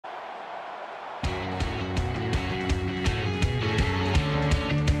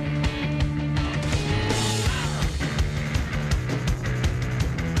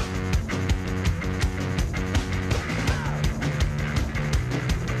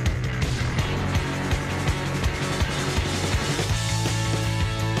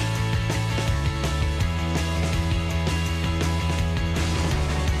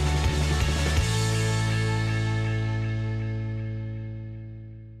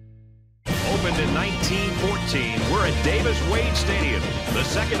opened in 1914. We're at Davis-Wade Stadium, the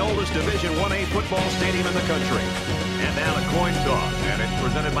second oldest Division 1A football stadium in the country. And now a coin toss, and it's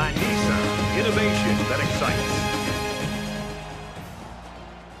presented by Nissan. Innovation that excites.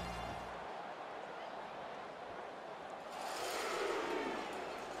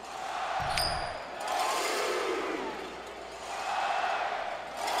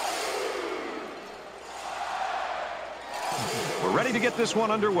 We're ready to get this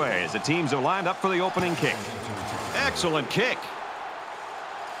one underway as the teams are lined up for the opening kick. Excellent kick.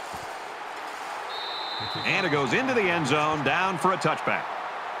 And it goes into the end zone, down for a touchback.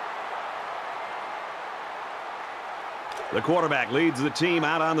 The quarterback leads the team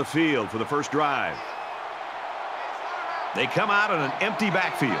out on the field for the first drive. They come out in an empty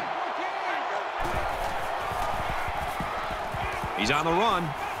backfield. He's on the run.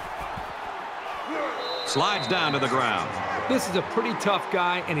 Slides down to the ground. This is a pretty tough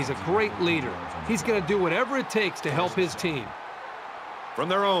guy, and he's a great leader. He's going to do whatever it takes to help his team. From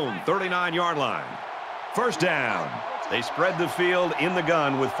their own 39-yard line. First down. They spread the field in the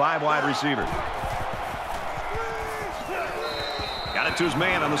gun with 5 wide receivers. Got it to his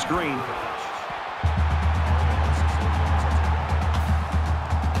man on the screen.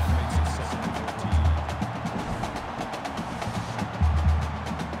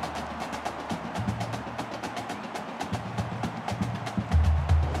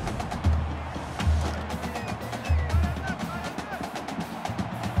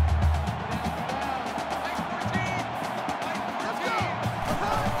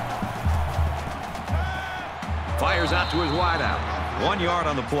 Fires out to his wideout. 1 yard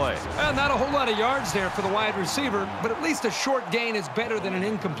on the play. Not a whole lot of yards there for the wide receiver, but at least a short gain is better than an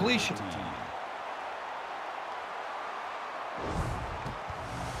incompletion.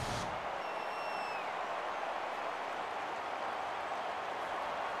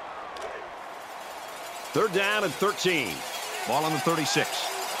 Third down and 13. Ball on the 36.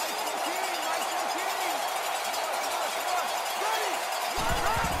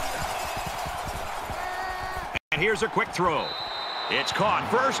 Here's a quick throw. It's caught.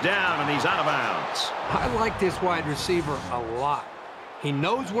 First down, and he's out of bounds. I like this wide receiver a lot. He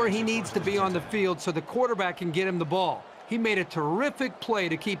knows where he needs to be on the field so the quarterback can get him the ball. He made a terrific play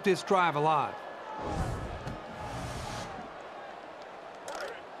to keep this drive alive.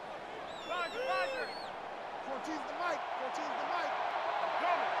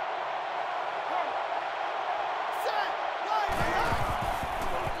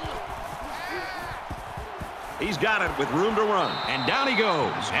 He's got it with room to run. And down he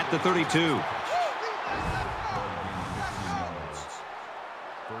goes at the 32.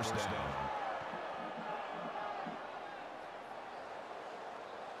 First down.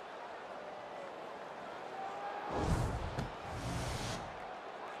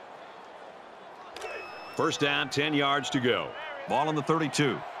 First down, 10 yards to go. Ball on the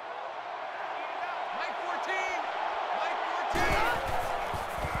 32.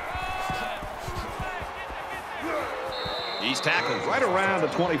 He's tackled right around the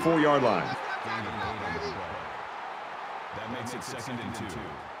 24-yard line. That makes it second and 2.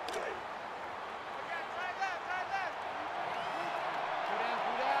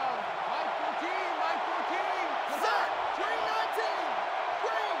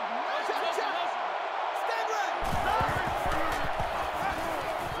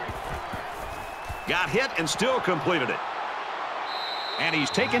 Got hit and still completed it. And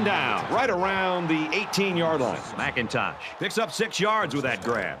he's taken down right around the 18-yard line. McIntosh picks up 6 yards with that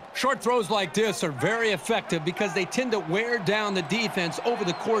grab. Short throws like this are very effective because they tend to wear down the defense over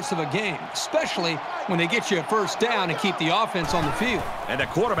the course of a game, especially when they get you a first down and keep the offense on the field. And the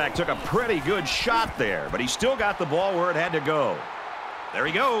quarterback took a pretty good shot there, but he still got the ball where it had to go. There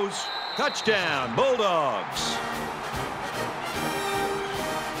he goes. Touchdown, Bulldogs.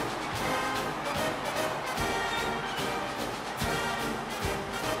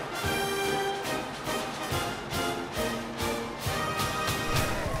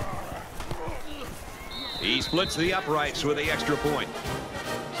 He splits the uprights with the extra point.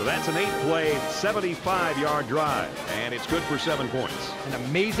 So that's an 8-play, 75-yard drive, and it's good for 7 points. An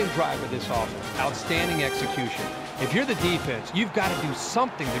amazing drive for this offense. Outstanding execution. If you're the defense, you've got to do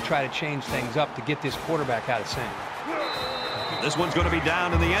something to try to change things up to get this quarterback out of sync. This one's going to be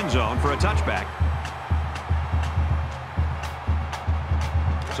down in the end zone for a touchback.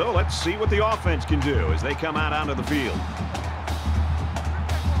 So let's see what the offense can do as they come out onto the field.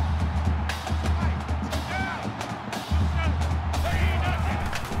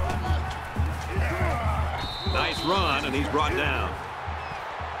 Nice run, and he's brought down.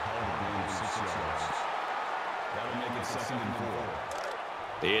 That'll make it second and 4.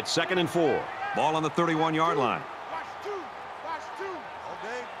 It's second and 4. Ball on the 31-yard line. Watch two. Watch two.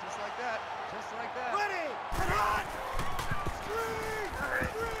 Okay, just like that. Just like that. Ready.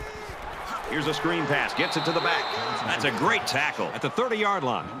 Here's a screen pass. Gets it to the back. That's a great tackle at the 30-yard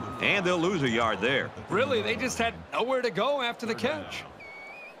line. And they'll lose a yard there. Really, they just had nowhere to go after the catch.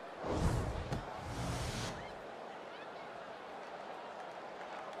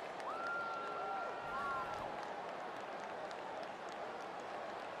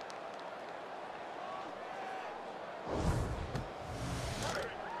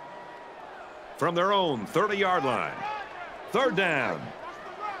 From their own 30-yard line. Third down.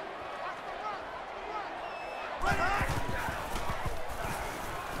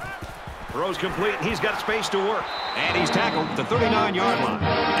 Throws complete. He's got space to work. And he's tackled at the 39-yard line.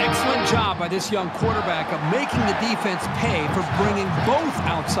 Excellent job by this young quarterback of making the defense pay for bringing both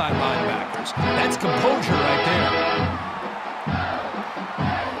outside linebackers. That's composure right there.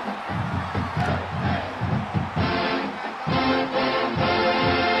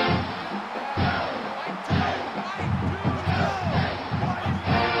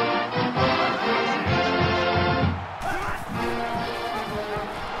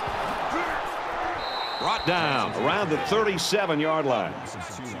 Down around the 37-yard line.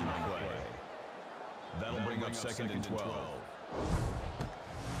 That'll bring up 2nd and 12.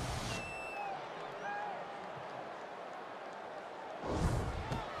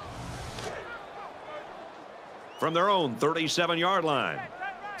 From their own 37-yard line.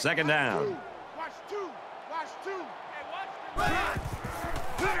 Second down. Watch two. Watch two.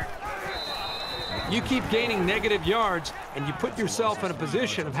 You keep gaining negative yards, and you put yourself in a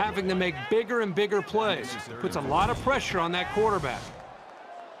position of having to make bigger and bigger plays. Puts a lot of pressure on that quarterback.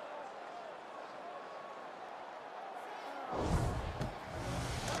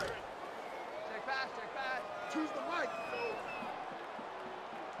 Check pass. Check pass. Choose the mic.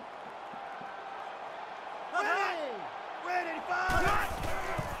 Ready.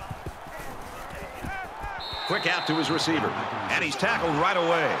 Quick out to his receiver. And he's tackled right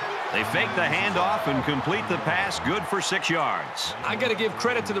away. They fake the handoff and complete the pass. Good for 6 yards. I got to give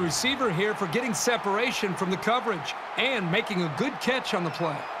credit to the receiver here for getting separation from the coverage and making a good catch on the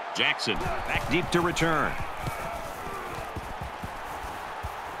play. Jackson back deep to return.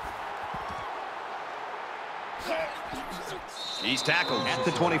 He's tackled at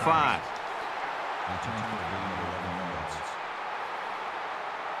the 25.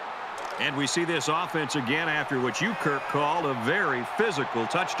 And we see this offense again after what you, Kirk, called a very physical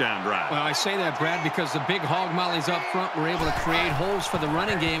touchdown drive. Well, I say that, Brad, because the big hog mollies up front were able to create holes for the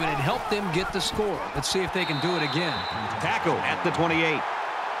running game, and it helped them get the score. Let's see if they can do it again. Tackle at the 28.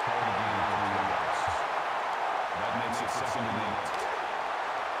 That makes it 2nd and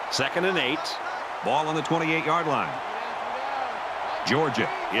 8. Second and 8. Ball on the 28-yard line. Georgia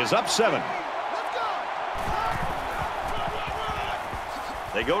is up 7.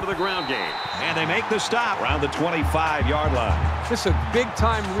 They go to the ground game, and they make the stop around the 25-yard line. This is a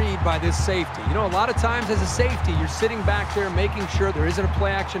big-time read by this safety. You know, a lot of times as a safety, you're sitting back there making sure there isn't a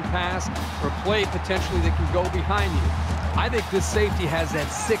play-action pass or a play potentially that can go behind you. I think this safety has that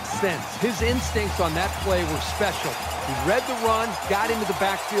sixth sense. His instincts on that play were special. He read the run, got into the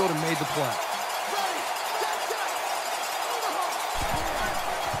backfield, and made the play.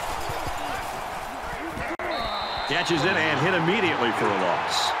 Catches it and hit immediately for a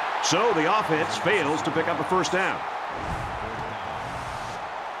loss. So the offense fails to pick up a first down.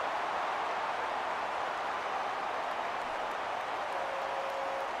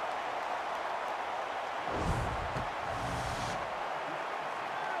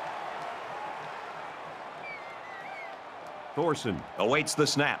 Thorson awaits the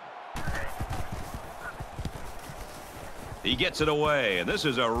snap. He gets it away, and this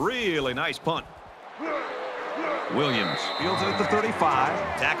is a really nice punt. Williams fields it at the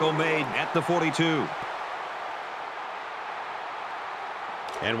 35. Tackle made at the 42.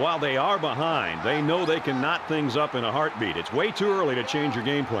 And while they are behind, they know they can knot things up in a heartbeat. It's way too early to change your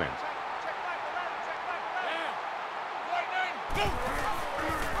game plan.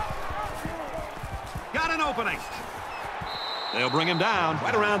 Got an opening. They'll bring him down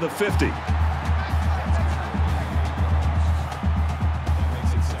right around the 50.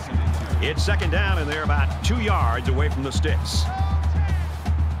 It's second down, and they're about 2 yards away from the sticks.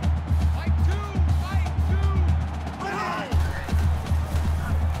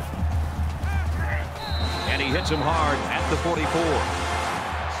 And he hits him hard at the 44.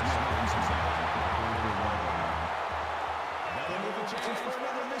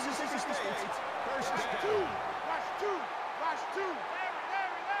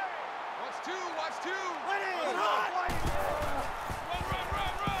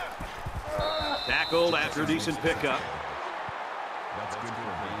 Tackled after a decent pickup. That's good for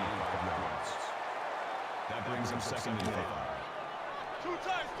a gain of 5 yards. That brings him 2nd and 5.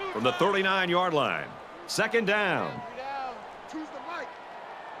 From the 39-yard line. 2nd down. Choose the mic.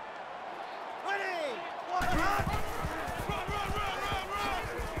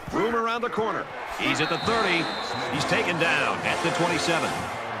 Room around the corner. He's at the 30. He's taken down at the 27.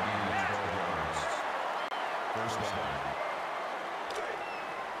 First down.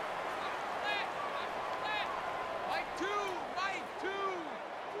 Mike 2. Mike 2.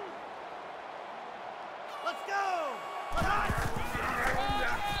 Let's go.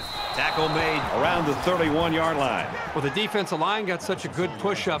 Tackle made around the 31-yard line. Well, the defensive line got such a good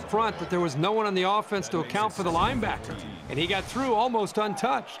push up front that there was no one on the offense to account for the linebacker. And he got through almost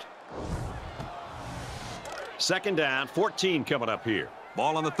untouched. 2nd down, 14 coming up here.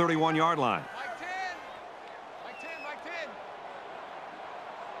 Ball on the 31-yard line. Mike 10. Mike 10.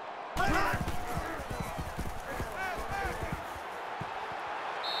 Mike 10.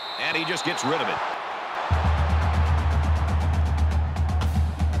 And he just gets rid of it.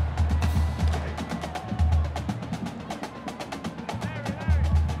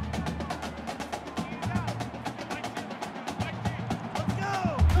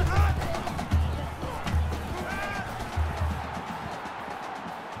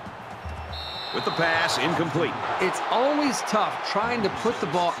 With the pass, incomplete. It's always tough trying to put the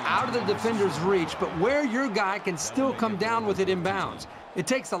ball out of the defender's reach, but where your guy can still come down with it inbounds. It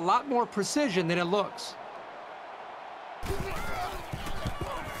takes a lot more precision than it looks.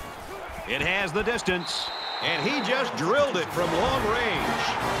 It has the distance, and he just drilled it from long range.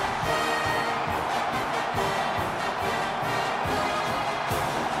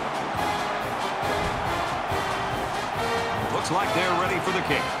 Looks like they're ready for the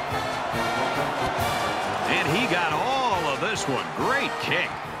kick. And he got all of this one. Great kick.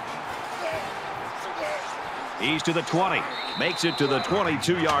 He's to the 20. Makes it to the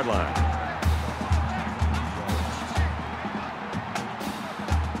 22-yard line.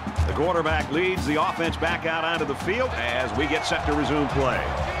 The quarterback leads the offense back out onto the field as we get set to resume play.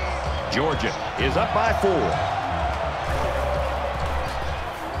 Georgia is up by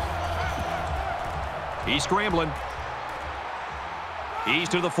 4. He's scrambling. He's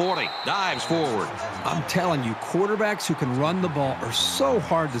to the 40. Dives forward. I'm telling you, quarterbacks who can run the ball are so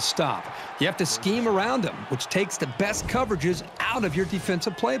hard to stop. You have to scheme around them, which takes the best coverages out of your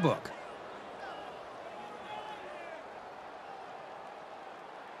defensive playbook.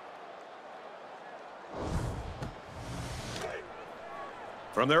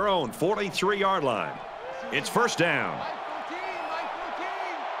 From their own 43-yard line, it's 1st down. Mike 14.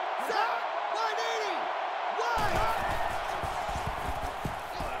 Mike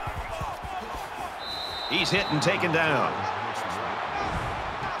 14. He's hit and taken down.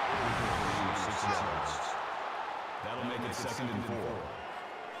 That'll make it 2nd and 4.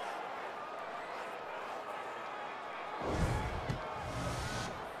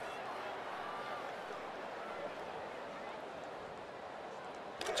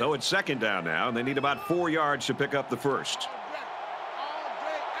 So it's 2nd down now, and they need about 4 yards to pick up the first.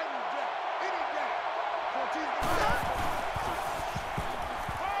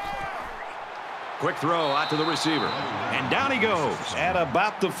 Quick throw out to the receiver. And down he goes at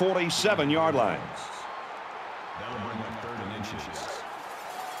about the 47-yard line. That'll bring up 3rd and inches.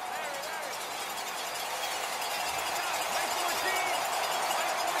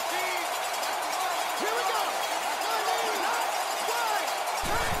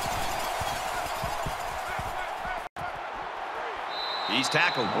 He's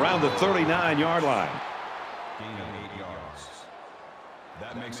tackled around the 39-yard line. Gain of 8 yards.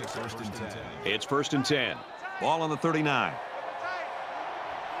 That makes it 1st and 10. It's 1st and 10. Ball on the 39.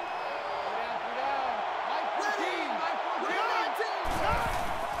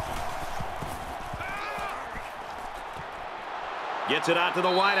 Gets it out to the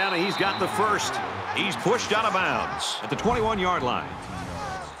wideout, and he's got the first. He's pushed out of bounds at the 21-yard line.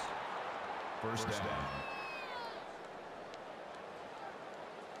 1st down.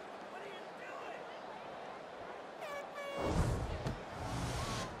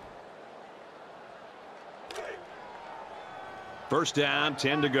 First down,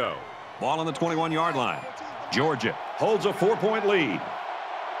 10 to go. Ball on the 21-yard line. Georgia holds a 4-point lead.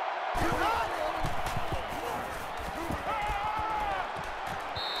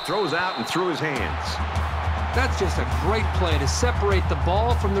 Throws out and through his hands. That's just a great play to separate the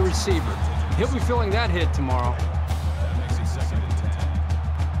ball from the receiver. He'll be feeling that hit tomorrow. That makes it 2nd and 10.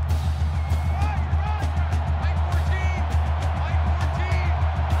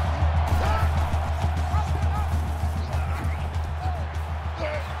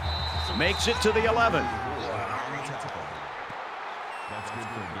 Makes it to the 11. That's good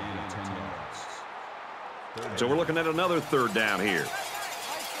for a gain of 10 yards. So we're looking at another third down here.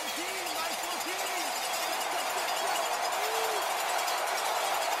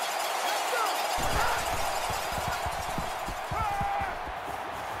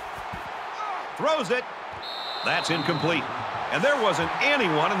 Throws it. That's incomplete. And there wasn't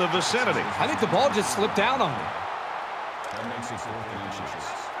anyone in the vicinity. I think the ball just slipped out on him. That makes it 4th and inches.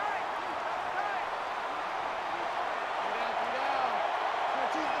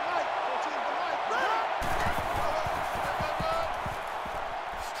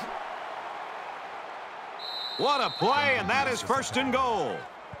 What a play, and that is 1st and goal.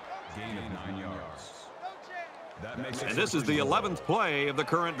 Gain of 9 yards. That makes it And this is the 11th play of the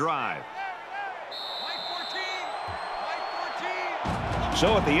current drive.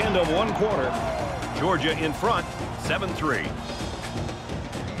 So at the end of one quarter, Georgia in front, 7-3.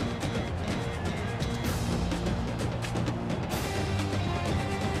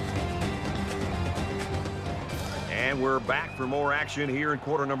 And we're back for more action here in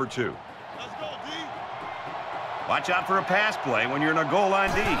quarter number 2. Let's go, D. Watch out for a pass play when you're in a goal line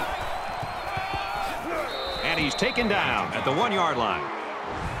D. And he's taken down at the 1-yard line.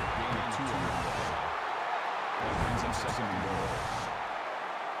 That brings him 2nd and goal.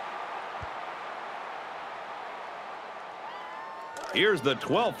 Here's the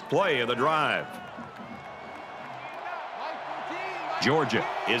 12th play of the drive. Georgia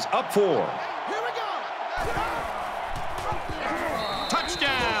is up 4. Here we go.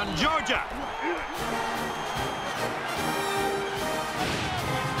 Touchdown, Georgia!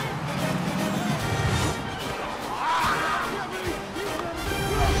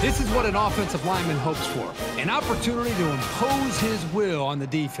 This is what an offensive lineman hopes for, an opportunity to impose his will on the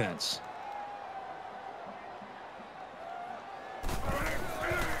defense.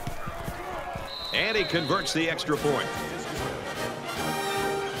 And he converts the extra point.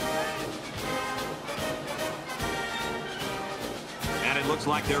 And it looks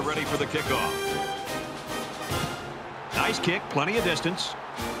like they're ready for the kickoff. Nice kick, plenty of distance.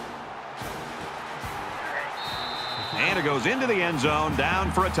 And it goes into the end zone,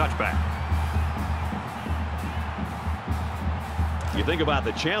 down for a touchback. You think about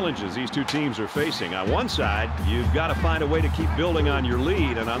the challenges these two teams are facing. On one side, you've got to find a way to keep building on your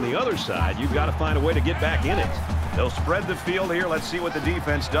lead, and on the other side, you've got to find a way to get back in it. They'll spread the field here. Let's see what the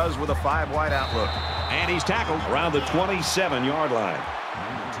defense does with a 5-wide outlook. And he's tackled around the 27-yard line.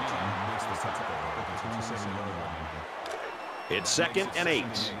 It's 2nd and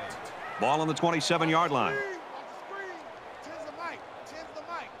 8. Ball on the 27-yard line.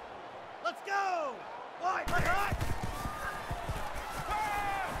 Let's go.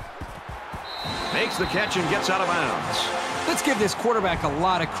 Makes the catch and gets out of bounds. Let's give this quarterback a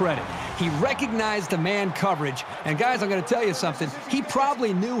lot of credit. He recognized the man coverage. And, guys, I'm going to tell you something. He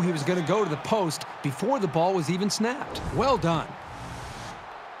probably knew he was going to go to the post before the ball was even snapped. Well done.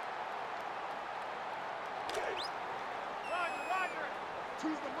 Roger.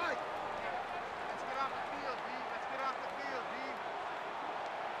 Choose the mic. Let's get off the field, D. Let's get off the field, D.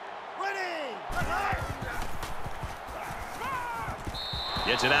 Ready.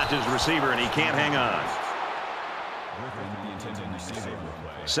 Gets it out to his receiver, and he can't hang on.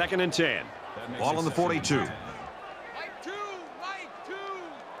 2nd and 10. Ball on the 42. Mike two.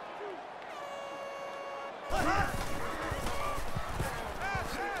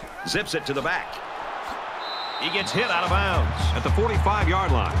 Zips it to the back. He gets hit out of bounds at the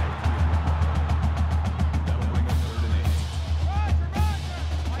 45-yard line.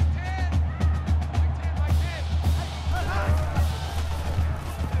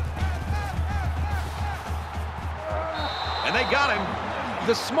 And they got him.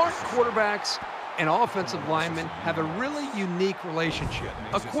 The smart quarterbacks and offensive linemen have a really unique relationship.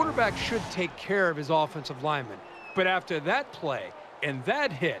 A quarterback should take care of his offensive lineman. But after that play and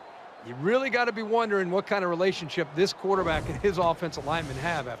that hit, you really got to be wondering what kind of relationship this quarterback and his offensive lineman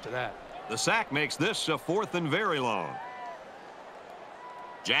have after that. The sack makes this a 4th and very long.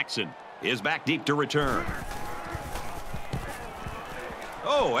 Jackson is back deep to return.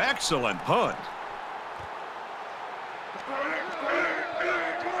 Oh, excellent punt.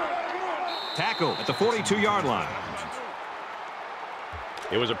 Tackle at the 42-yard line.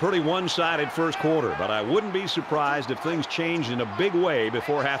 It was a pretty one-sided first quarter, but I wouldn't be surprised if things changed in a big way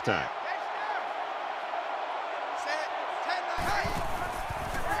before halftime.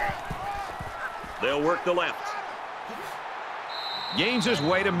 They'll work the left. Gains his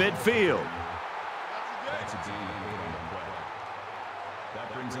way to midfield. That's a gain of 8 on the play.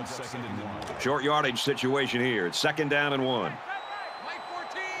 That brings him 2nd and 1. Short yardage situation here. It's 2nd down and 1.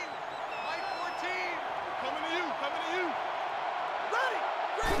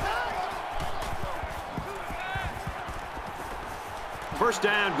 First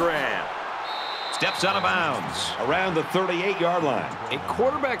down grab. Steps out of bounds around the 38-yard line. A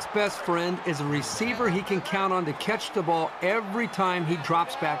quarterback's best friend is a receiver he can count on to catch the ball every time he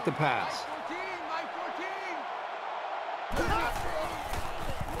drops back to pass.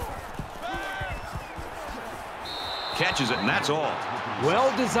 Catches it, and that's all.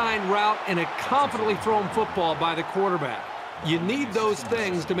 Well-designed route and a confidently thrown football by the quarterback. You need those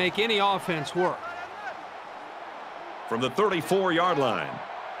things to make any offense work. From the 34-yard line,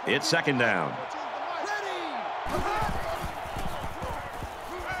 it's second down.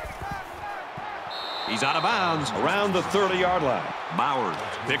 He's out of bounds around the 30-yard line. Bowers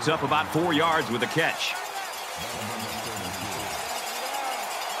picks up about 4 yards with the catch.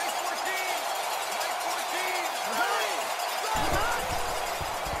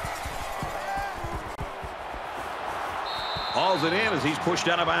 Hauls it in as he's pushed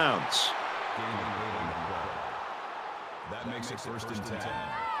out of bounds. That makes it first and 10.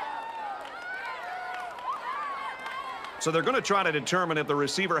 So they're going to try to determine if the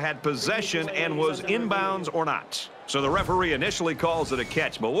receiver had possession and was inbounds or not. So the referee initially calls it a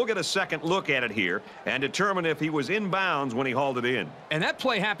catch, but we'll get a second look at it here and determine if he was inbounds when he hauled it in. And that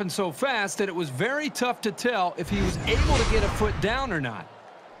play happened so fast that it was very tough to tell if he was able to get a foot down or not.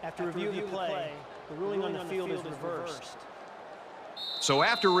 After review of the play, the ruling on the field is reversed. So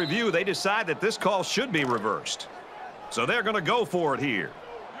after review, they decide that this call should be reversed. So they're going to go for it here.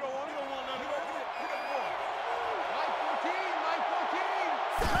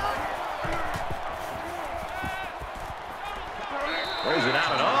 Throws it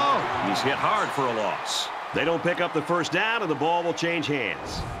out and oh, he's hit hard for a loss. They don't pick up the first down and the ball will change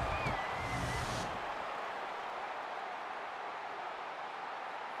hands.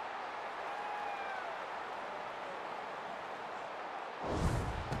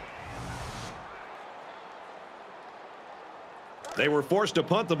 They were forced to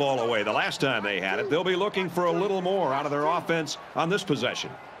punt the ball away the last time they had it. They'll be looking for a little more out of their offense on this possession.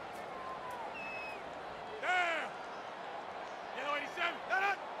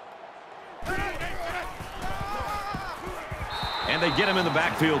 And they get him in the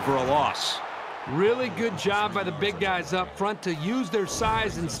backfield for a loss. Really good job by the big guys up front to use their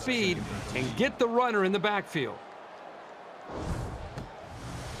size and speed and get the runner in the backfield.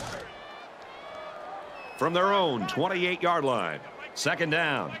 From their own 28-yard line, second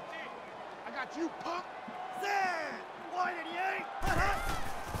down. I got you, punk. Stand. 188.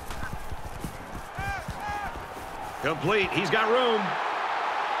 Complete. He's got room.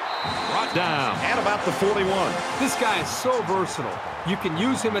 Brought down at about the 41. This guy is so versatile. You can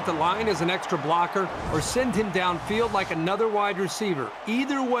use him at the line as an extra blocker or send him downfield like another wide receiver.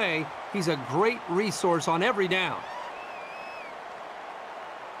 Either way, he's a great resource on every down.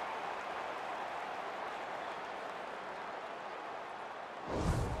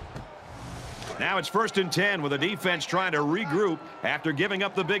 Now it's first and 10 with the defense trying to regroup after giving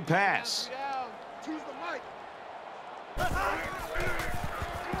up the big pass. Choose the mic.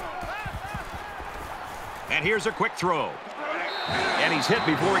 And here's a quick throw. And he's hit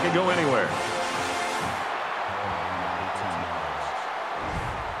before he can go anywhere.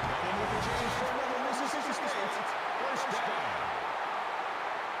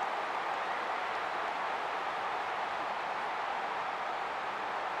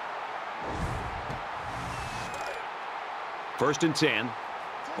 First and 10.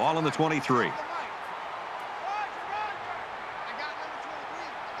 Ball on the 23.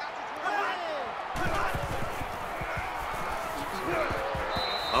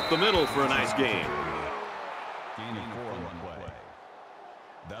 Up the middle for a nice game. Gaining 4 on the play.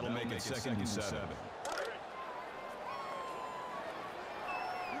 That'll make it second and 7.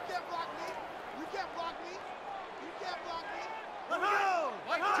 You can't block me. You can't block me. You can't block me. Let's go.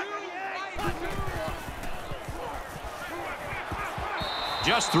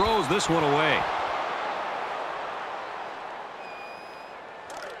 Just throws this one away.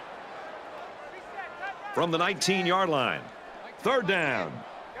 From the 19-yard line. Third down.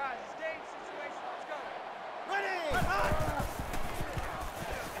 Guys, it's game situation. Let's go. Ready.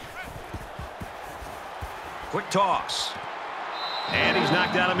 Quick toss. And he's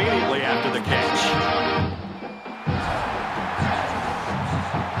knocked out immediately after the catch.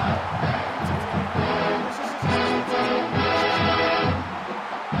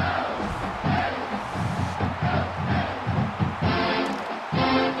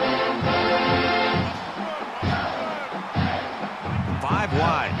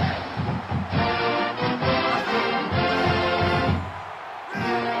 Wide.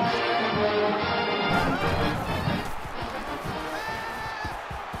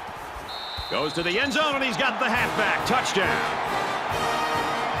 Goes to the end zone and he's got the halfback touchdown.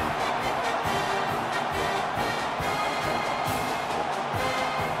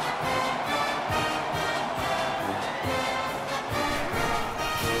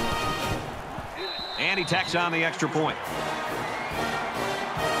 he tacks on the extra point.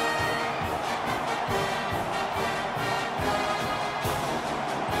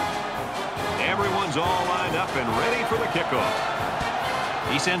 Everyone's all lined up and ready for the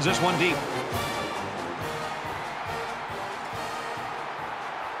kickoff. He sends this one deep.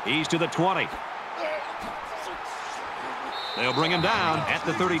 He's to the 20. They'll bring him down at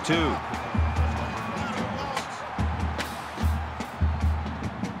the 32.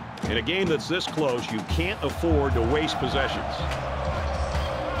 In a game that's this close, you can't afford to waste possessions.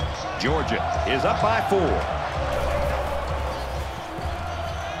 Georgia is up by 4.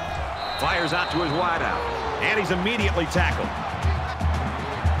 Fires out to his wideout, and he's immediately tackled.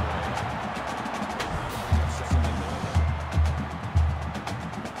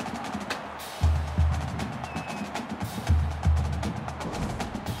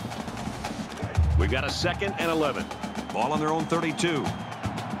 We've got a 2nd and 11. Ball on their own 32.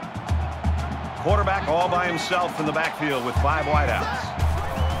 Quarterback all by himself in the backfield with 5 wideouts.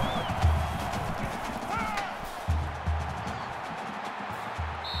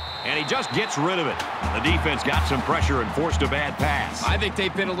 And he just gets rid of it. The defense got some pressure and forced a bad pass. I think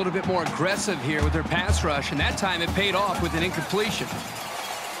they've been a little bit more aggressive here with their pass rush, and that time it paid off with an incompletion.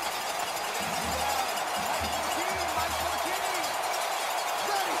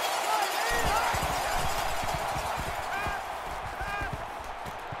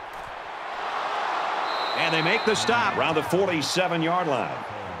 And they make the stop around the 47-yard line.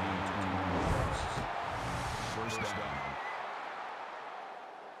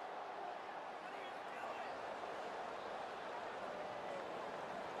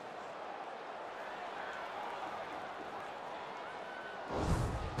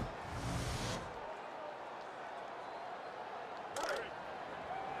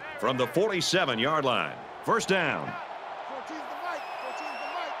 From the 47-yard line, first down. 14's the mic. 14's the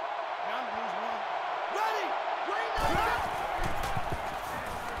mic. Down to lose one. Ready. Green light.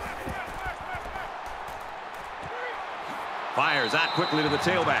 Fires out quickly to the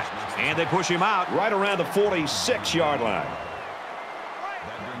tailback. And they push him out right around the 46-yard line.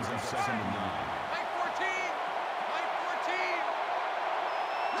 That brings up 2nd and 9. Mic 14. Mic 14.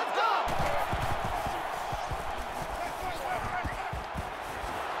 Let's go.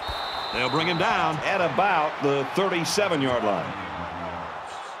 They'll bring him down At about the 37-yard line.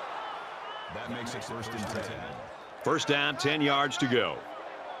 That makes it 1st and 10. First down, 10 yards to go.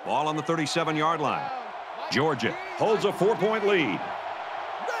 Ball on the 37-yard line. Georgia holds a 4-point lead.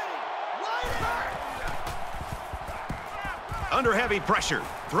 Under heavy pressure.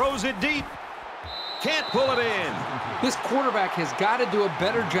 Throws it deep. Can't pull it in. This quarterback has got to do a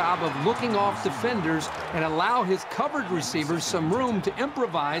better job of looking off defenders and allow his covered receivers some room to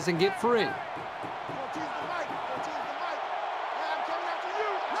improvise and get free. 14's the mic. 14's the mic. And I'm coming after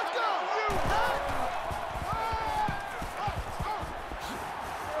you. Let's go.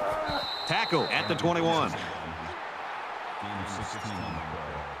 Tackle at the 21. Gain of 16 on the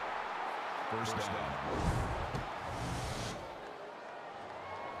play. First down.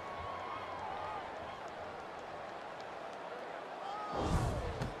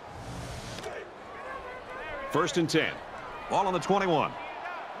 First and 10. Ball on the 21. Mic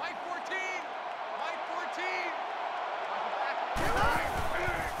 14. Mic 14.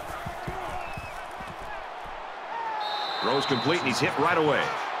 Throws complete, and he's hit right away.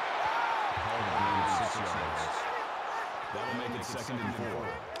 Gain of 6 yards. That'll make it 2nd and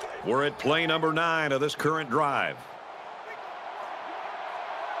 4. We're at play number 9 of this current drive.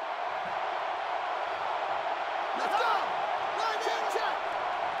 Let's go. Line check.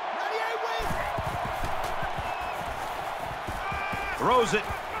 98 wings. Throws it.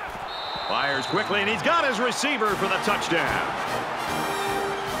 Fires quickly, and he's got his receiver for the touchdown.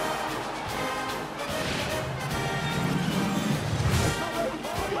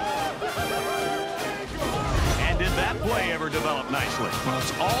 And did that play ever develop nicely? Well,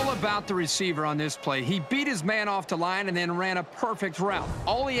 it's all about the receiver on this play. He beat his man off the line and then ran a perfect route.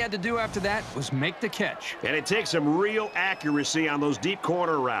 All he had to do after that was make the catch. And it takes some real accuracy on those deep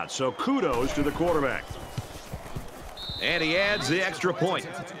corner routes, so kudos to the quarterback. And he adds the extra point.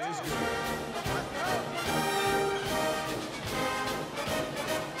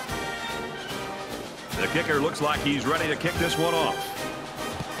 The kicker looks like he's ready to kick this one off.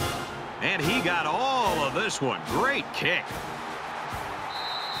 And he got all of this one. Great kick.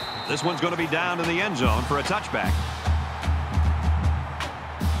 This one's going to be down to the end zone for a touchback.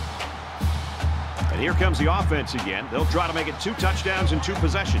 And here comes the offense again. They'll try to make it 2 touchdowns in 2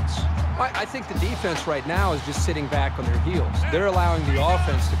 possessions. I think the defense right now is just sitting back on their heels. They're allowing the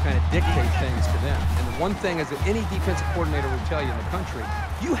offense to kind of dictate things to them. And the one thing is that any defensive coordinator will tell you in the country,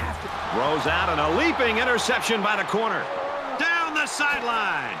 you have to... Throws out and a leaping interception by the corner. Down the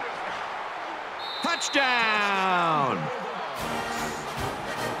sideline. Touchdown.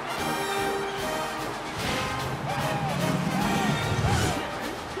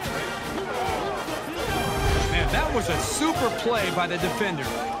 That was a super play by the defender.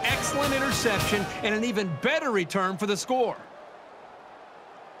 Excellent interception and an even better return for the score.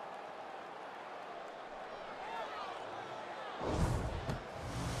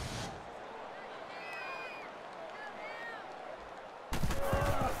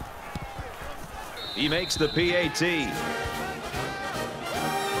 He makes the PAT.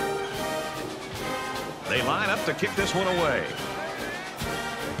 They line up to kick this one away.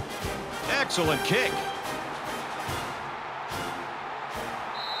 Excellent kick.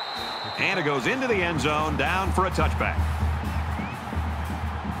 And it goes into the end zone, down for a touchback.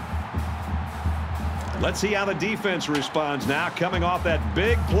 Let's see how the defense responds now, coming off that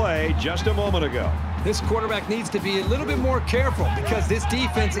big play just a moment ago. This quarterback needs to be a little bit more careful because this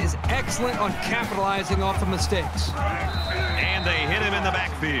defense is excellent on capitalizing off the mistakes. And they hit him in the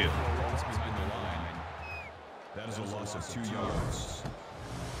backfield. That is a loss of 2 yards.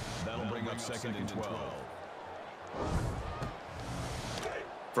 That'll bring up 2nd and 12.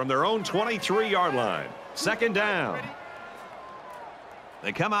 From their own 23-yard line, 2nd down.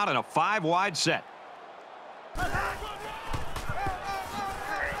 They come out in a 5-wide set.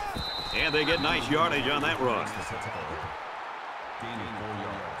 And they get nice yardage on that run. Gaining 4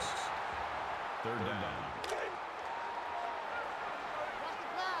 yards. 3rd down. Watch the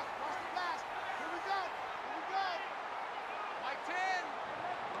pass. Watch the pass. Here we go. Here we go. Mike 10.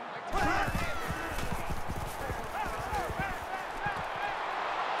 Mike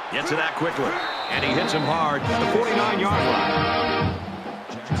 10. Gets it out quickly. And he hits him hard at the 49-yard line.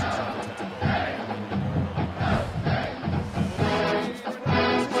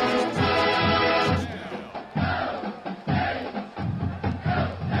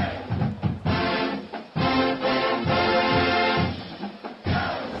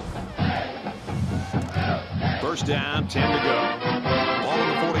 First down, 10 to go. Ball on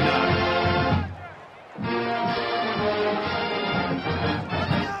the 49.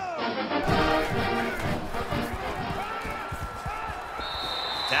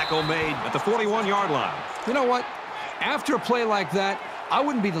 Tackle made at the 41-yard line. You know what? After a play like that, I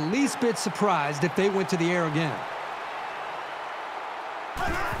wouldn't be the least bit surprised if they went to the air again.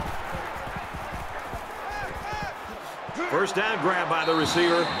 First down grab by the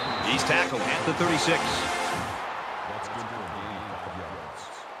receiver. He's tackled at the 36. That's good for a gain of 5 yards.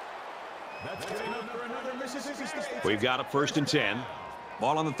 That's good enough for another Mississippi State. We've got a 1st and 10.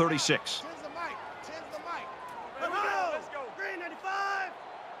 Ball on the 36. Tens the mic. Tens the mic. Let's go. Let's go. Green 95.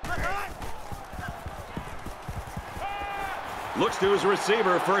 Looks to his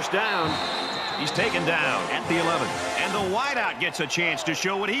receiver. First down. He's taken down at the 11. And the wideout gets a chance to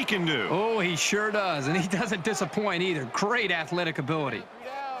show what he can do. Oh, he sure does, and he doesn't disappoint either. Great athletic ability.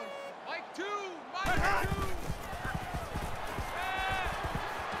 Mike 2. Mike 2.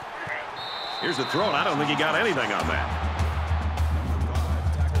 Here's the throw, and I don't think he got anything on that.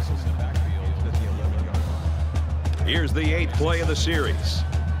 Tackles in the backfield at the 11-yard line. Here's the 8th play of the series.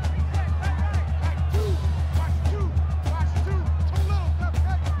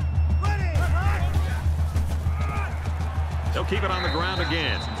 They'll keep it on the ground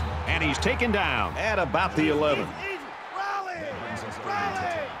again. And he's taken down at about the 11.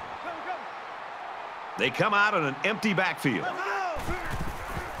 They come out in an empty backfield.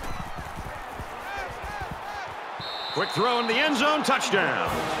 Quick throw in the end zone, touchdown.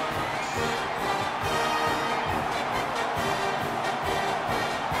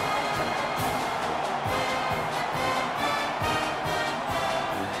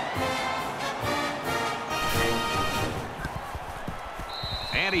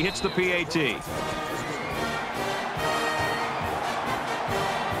 And he hits the PAT.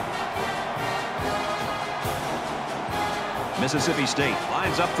 Mississippi State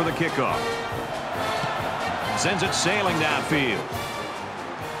lines up for the kickoff. Sends it sailing downfield.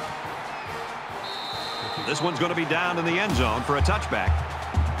 This one's going to be down in the end zone for a touchback.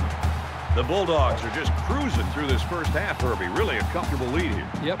 The Bulldogs are just cruising through this first half, Herbie. Really a comfortable lead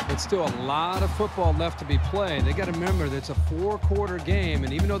here. Yep, but still a lot of football left to be played. They got to remember that it's a 4-quarter game,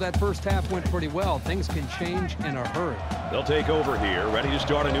 and even though that first half went pretty well, things can change in a hurry. They'll take over here, ready to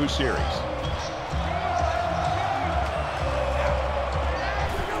start a new series.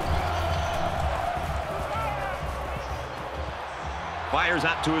 Fires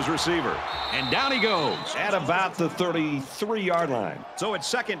out to his receiver. And down he goes at about the 33-yard line. So it's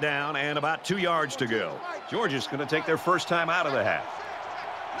second down and about 2 yards to go. Georgia's going to take their first time out of the half.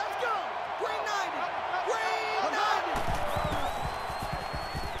 Let's go! Green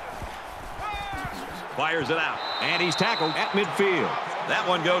 90! Fires it out. And he's tackled at midfield. That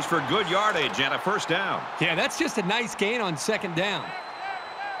one goes for good yardage and a first down. Yeah, that's just a nice gain on second down.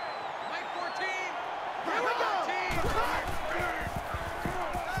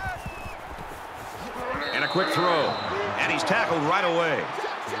 And a quick throw. And he's tackled right away.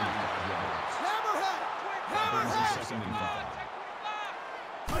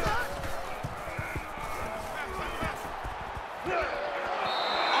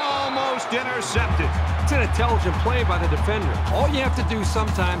 Almost intercepted. It's an intelligent play by the defender. All you have to do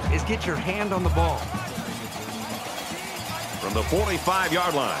sometimes is get your hand on the ball. From the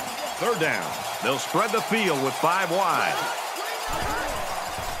 45-yard line, third down. They'll spread the field with 5 wide.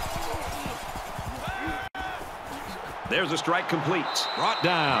 There's a strike complete. Brought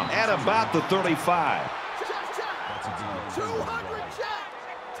down at about the 35. 200 check!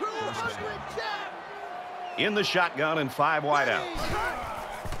 200 check! In the shotgun and 5 wide out.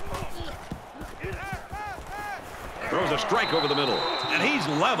 Throws a strike over the middle. And he's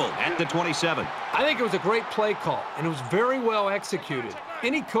leveled at the 27. I think it was a great play call, and it was very well executed.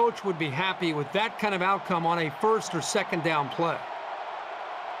 Any coach would be happy with that kind of outcome on a first or second down play.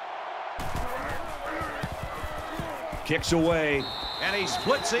 Kicks away, and he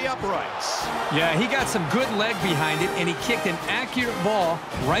splits the uprights. Yeah, he got some good leg behind it, and he kicked an accurate ball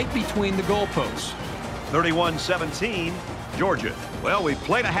right between the goalposts. 31-17, Georgia. Well, we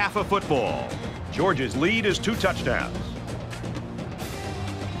played a half of football. Georgia's lead is 2 touchdowns.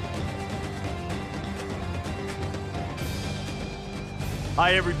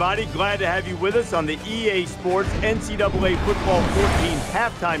 Hi, everybody. Glad to have you with us on the EA Sports NCAA Football 14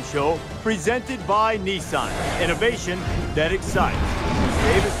 halftime show presented by Nissan. Innovation that excites.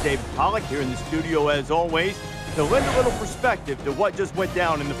 David Pollock here in the studio as always to lend a little perspective to what just went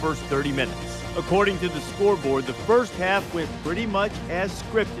down in the first 30 minutes. According to the scoreboard, the first half went pretty much as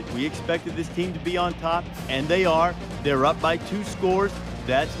scripted. We expected this team to be on top, and they are. They're up by 2 scores.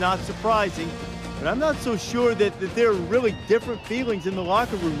 That's not surprising. But I'm not so sure that there are really different feelings in the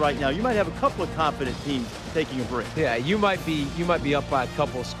locker room right now. You might have a couple of confident teams taking a break. Yeah, you might be up by a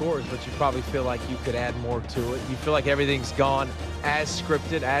couple of scores, but you probably feel like you could add more to it. You feel like everything's gone as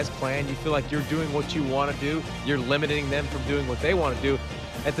scripted, as planned. You feel like you're doing what you want to do. You're limiting them from doing what they want to do.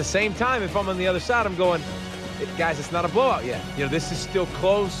 At the same time, if I'm on the other side, I'm going, guys, it's not a blowout yet. You know, this is still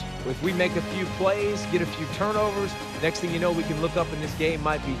close. If we make a few plays, get a few turnovers, next thing you know, we can look up and this game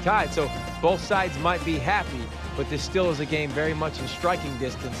might be tied. So both sides might be happy, but this still is a game very much in striking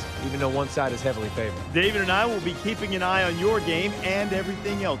distance, even though one side is heavily favored. David and I will be keeping an eye on your game and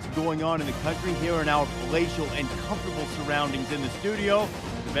everything else going on in the country here in our palatial and comfortable surroundings in the studio.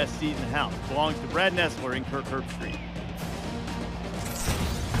 The best seat in the house belongs to Brad Nessler in Kirkherb Street.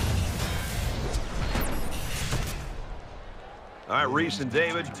 All right, Reese and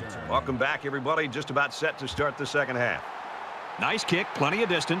David, welcome back, everybody. Just about set to start the second half. Nice kick, plenty of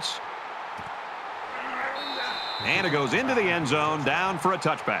distance. And it goes into the end zone, down for a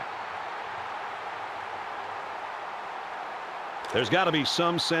touchback. There's got to be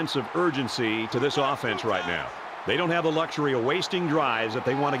some sense of urgency to this offense right now. They don't have the luxury of wasting drives if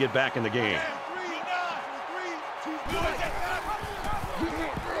they want to get back in the game.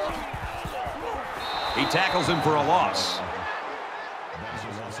 He tackles him for a loss. That's a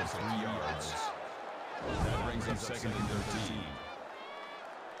loss of 3 yards. That brings up 2nd and 13.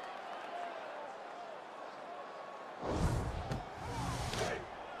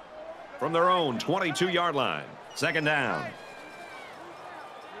 From their own 22-yard line. Second down.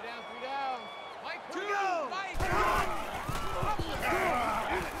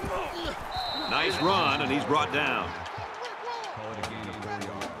 Nice run, and he's brought down. Call it a gain of 4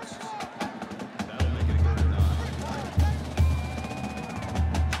 yards. That'll make it a 3rd and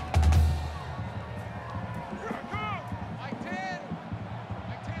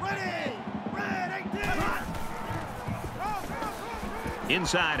 9.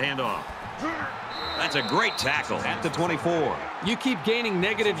 Inside handoff. That's a great tackle at the 24. You keep gaining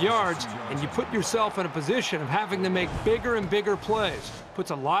negative yards, and you put yourself in a position of having to make bigger and bigger plays. Puts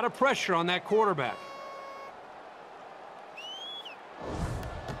a lot of pressure on that quarterback.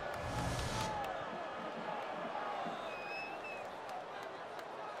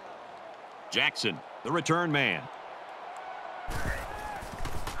 Jackson, the return man.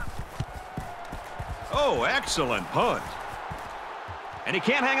 Oh, excellent punt. And he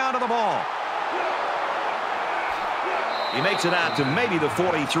can't hang on to the ball. He makes it out to maybe the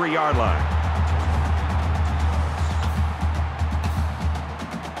 43-yard line.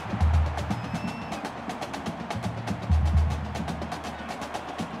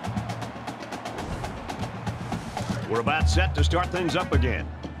 We're about set to start things up again.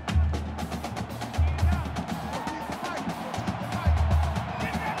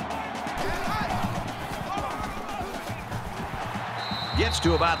 Gets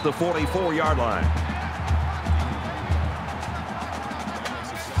to about the 44-yard line.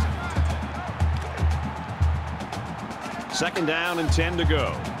 Second down and 10 to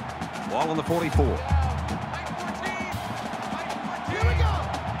go. Ball on the 44.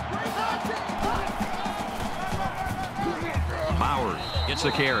 Bowers gets the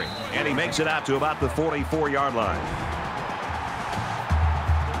carry, and he makes it out to about the 44-yard line.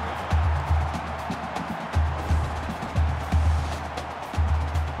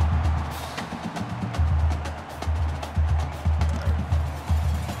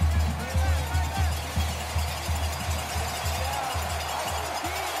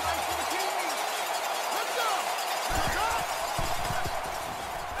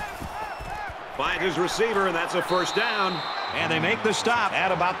 Find his receiver, and that's a first down. And they make the stop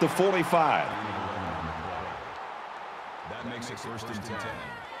at about the 45. That makes it first and 10.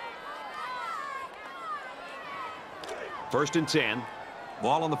 First and 10.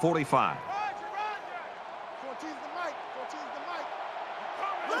 Ball on the 45.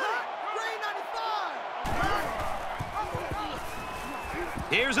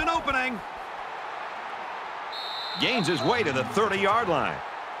 Here's an opening. Gains his way to the 30-yard line.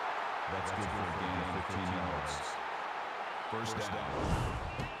 That's good for a gain of 15 yards. First down.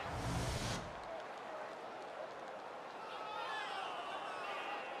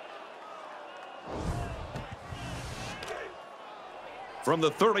 From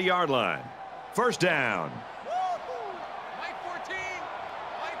the 30-yard line. First down. Mike 14.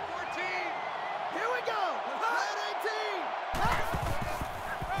 Mike 14. Here we go. Line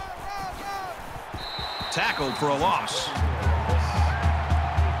 18. Tackled for a loss.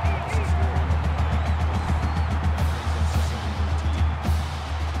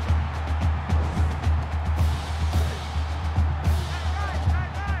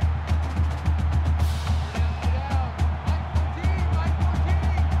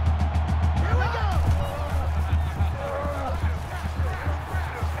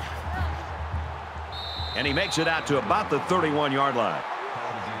 And he makes it out to about the 31-yard line.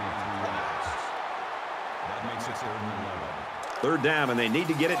 That makes it Third down, and they need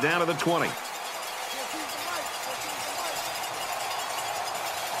to get it down to the 20.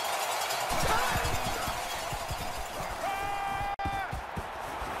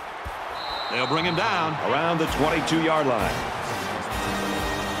 They'll bring him down around the 22-yard line.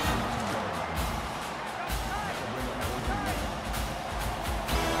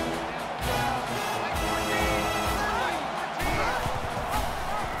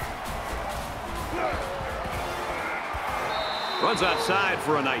 Runs outside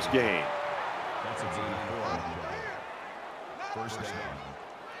for a nice gain. That's a gain of 4. First down.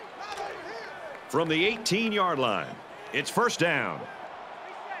 From the 18-yard line, it's first down.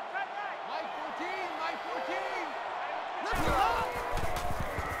 Mike 14. Mike 14. Let's go.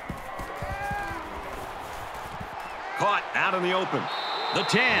 Caught out in the open. The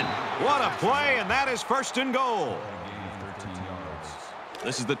 10. What a play, and that is first and goal. A gain of 13 yards.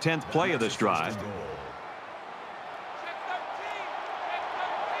 This is the 10th play of this drive.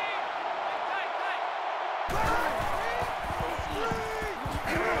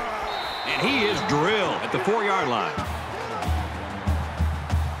 And he is drilled at the 4-yard line.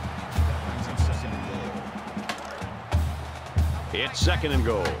 It's second and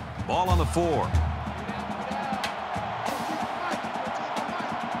goal. Ball on the 4.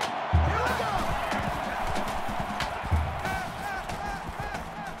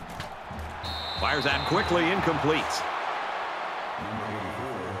 Fires out quickly, incomplete.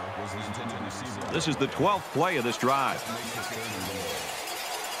 This is the 12th play of this drive.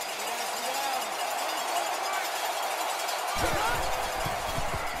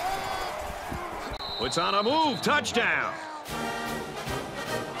 It's on a move, touchdown.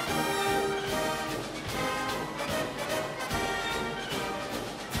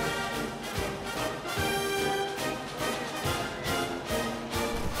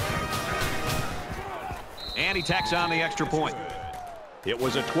 And he tacks on the extra point. It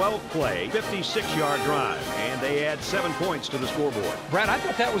was a 12-play, 56-yard drive, and they add 7 points to the scoreboard. Brad, I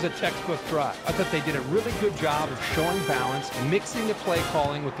thought that was a textbook drive. I thought they did a really good job of showing balance, mixing the play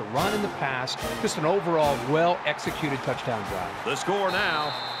calling with the run and the pass. Just an overall well-executed touchdown drive. The score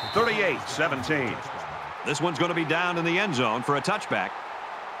now, 38-17. This one's going to be down in the end zone for a touchback.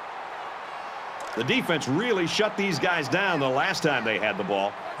 The defense really shut these guys down the last time they had the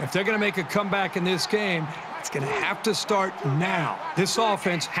ball. If they're going to make a comeback in this game, it's going to have to start now. This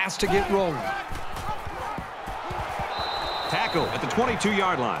offense has to get rolling. Tackle at the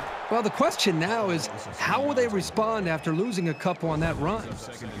 22-yard line. Well, the question now is, how will they respond after losing a couple on that run?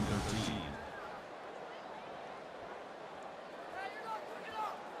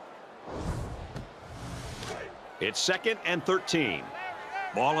 It's 2nd and 13.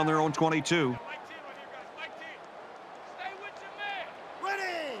 Ball on their own 22.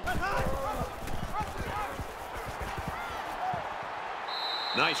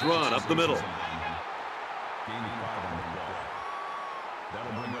 Nice run up the middle. Gaining 5 on the play.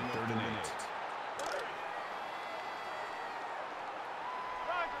 That'll bring up 3rd and 8.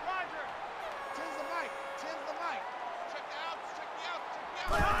 Roger. Tens the mic. Check the outs. Check the outs.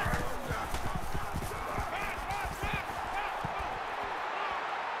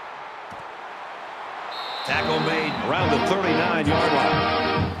 Tackle made around the 39-yard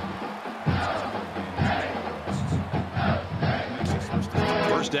line.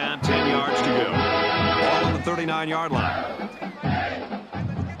 First down, 10 yards to go. Ball on the 39-yard line.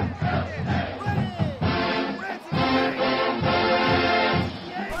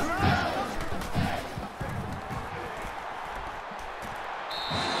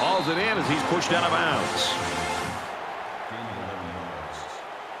 Hauls it in as he's pushed out of bounds. Gaining 11 yards.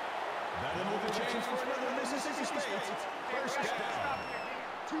 That'll move the chains for another Mississippi State. First down.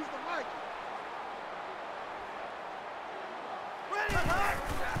 Choose the mic.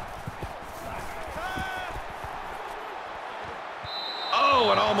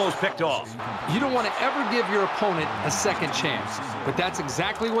 Oh, it almost picked off. You don't want to ever give your opponent a second chance, but that's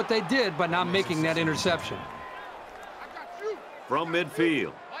exactly what they did by not making that interception. From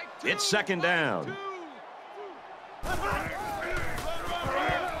midfield, it's 2nd down.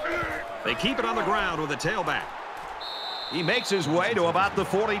 They keep it on the ground with a tailback. He makes his way to about the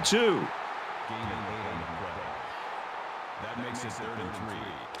 42. Gaining 8 on the play. That makes it 3rd and 3.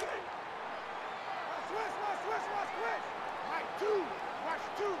 Switch. Mike, 2.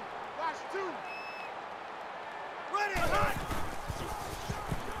 Watch 2. Ready.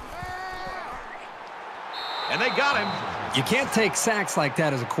 And they got him. You can't take sacks like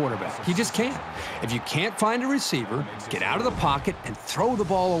that as a quarterback. You just can't. If you can't find a receiver, get out of the pocket and throw the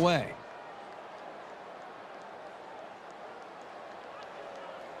ball away.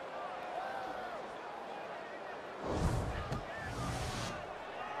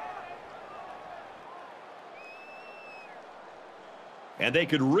 And they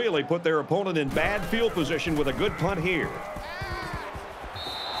could really put their opponent in bad field position with a good punt here.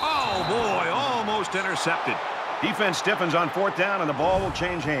 Oh, boy, almost intercepted. Defense stiffens on 4th down, and the ball will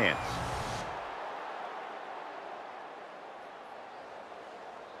change hands.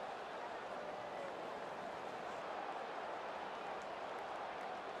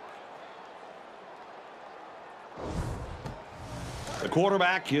 The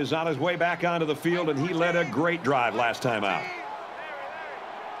quarterback is on his way back onto the field, and he led a great drive last time out.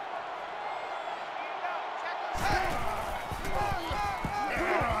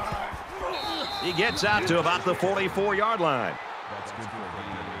 He gets out to about the 44-yard line. That's good for a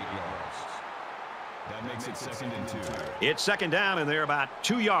gain of 8 yards. That makes it 2nd and 2. It's 2nd down, and they're about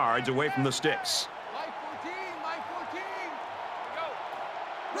 2 yards away from the sticks. Mike 14. Go.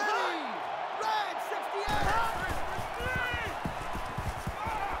 Ready. Red 68.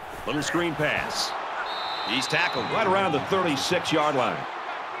 Little screen pass. He's tackled right around the 36-yard line.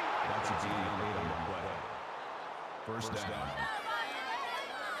 That's a gain of 8 on the play. First down.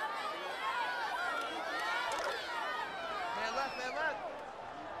 Man left.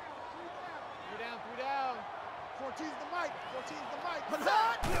 3 down. 14's the mic.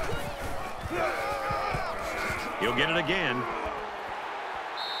 He'll get it again.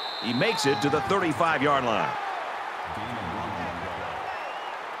 He makes it to the 35-yard line. Gain of 1 on the play.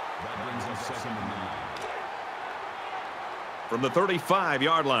 That brings us 2nd and 9. From the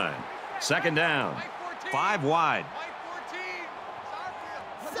 35-yard line. 2nd down. 5 wide. Mike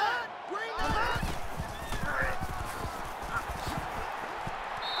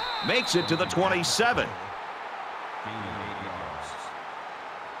 14. Makes it to the 27. Gain of 8 yards.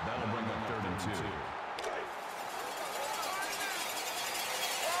 That'll bring up 3rd and 2.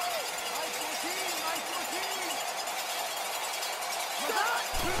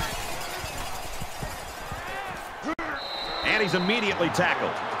 And he's immediately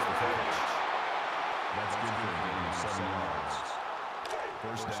tackled. That's good for a gain of 7 yards.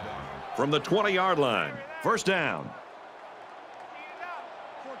 First down. From the 20-yard line. First down.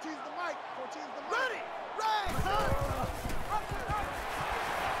 14's the mic. Ready.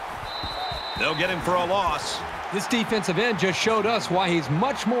 They'll get him for a loss. This defensive end just showed us why he's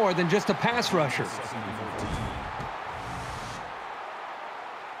much more than just a pass rusher.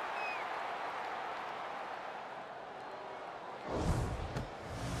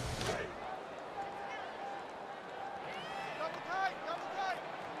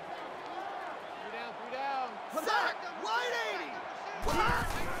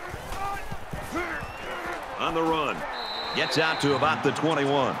 On the run. Gets out to about the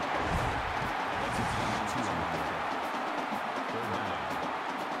 21.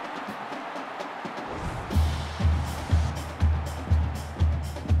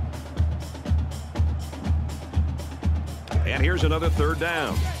 And here's another third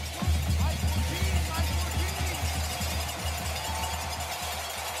down.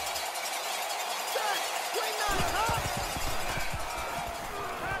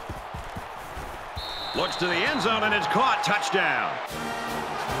 Looks to the end zone, and it's caught. Touchdown.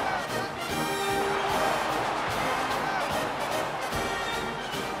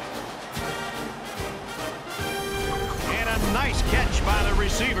 And a nice catch by the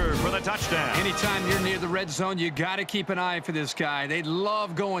receiver for the touchdown. Anytime you're near the red zone, you got to keep an eye for this guy. They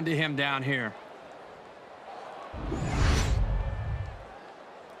love going to him down here.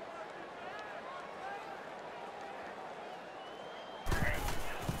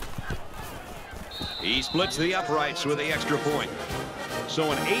 He splits the uprights with the extra point.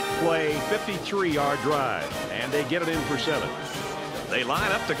 So an 8-play, 53-yard drive, and they get it in for 7. They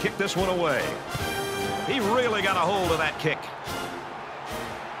line up to kick this one away. He really got a hold of that kick.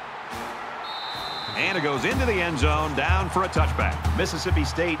 And it goes into the end zone, down for a touchback. Mississippi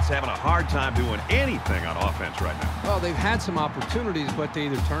State's having a hard time doing anything on offense right now. Well, they've had some opportunities, but they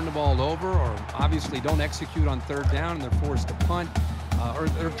either turn the ball over or obviously don't execute on third down, and they're forced to punt. Or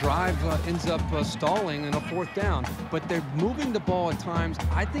their drive ends up stalling in a fourth down. But they're moving the ball at times.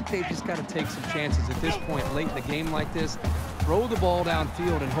 I think they've just got to take some chances at this point late in the game like this. Throw the ball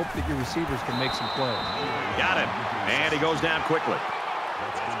downfield and hope that your receivers can make some plays. Got him. And he goes down quickly.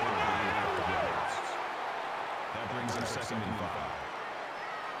 That brings him 2nd and 5.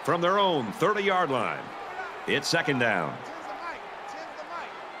 From their own 30-yard line, it's 2nd down.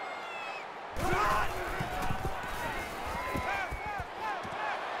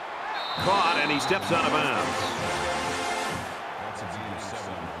 Caught, and he steps out of bounds. That's a gain of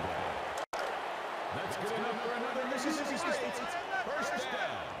 7 on the play. That's good enough for another Mississippi State first down.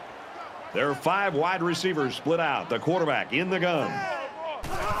 There are 5 wide receivers split out. The quarterback in the gun.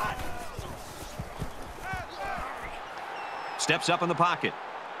 Steps up in the pocket.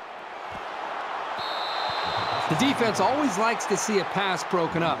 The defense always likes to see a pass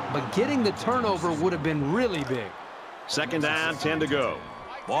broken up, but getting the turnover would have been really big. 2nd down, 10 to go.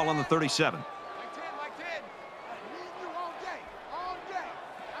 Ball on the 37.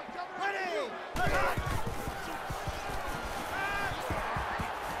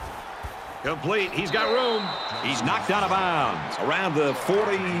 Complete. He's got room. He's knocked out of bounds around the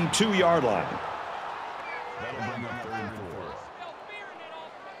 42-yard line. That'll bring up 3rd and 4.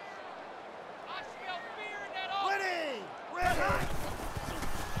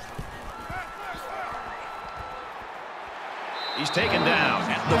 He's taken down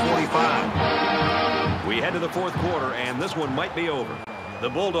at the 45. We head to the 4th quarter, and this one might be over. The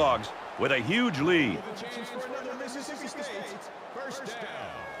Bulldogs with a huge lead. The chance for another Mississippi State first down.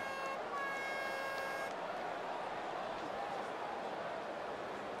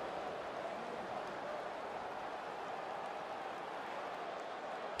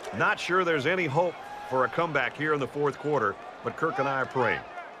 Not sure there's any hope for a comeback here in the 4th quarter, but Kirk and I are praying.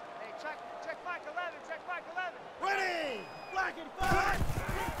 Hey, check back 11, check back 11. Ready! Black and 5.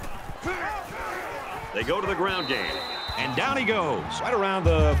 They go to the ground game, and down he goes, right around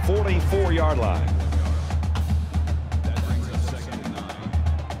the 44-yard line. That brings us 2nd and 9.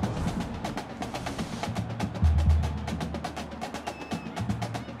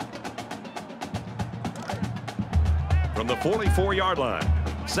 From the 44-yard line,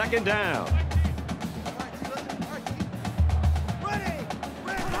 2nd down.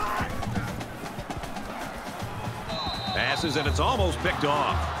 Passes, and it's almost picked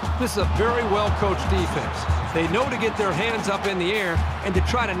off. This is a very well-coached defense. They know to get their hands up in the air and to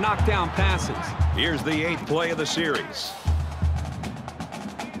try to knock down passes. Here's the 8th play of the series.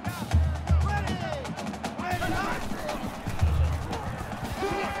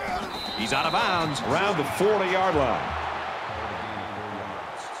 He's out of bounds around the 40-yard line.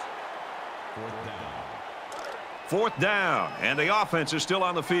 4th down, and the offense is still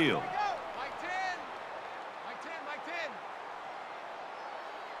on the field.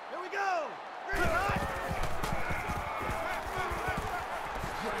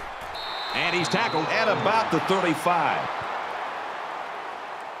 And he's tackled at about the 35.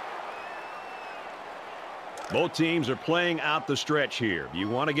 Both teams are playing out the stretch here. You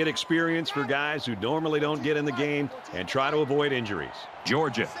want to get experience for guys who normally don't get in the game and try to avoid injuries.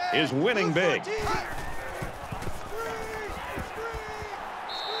 Georgia is winning big.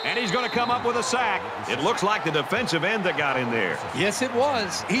 And he's going to come up with a sack. It looks like the defensive end that got in there. Yes, it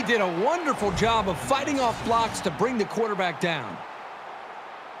was. He did a wonderful job of fighting off blocks to bring the quarterback down.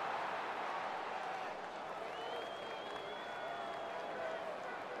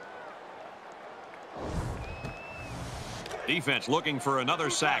 Defense looking for another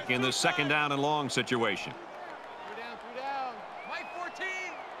sack in this second down and long situation. Three down. Mike 14.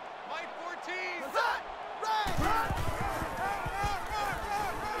 Mike 14.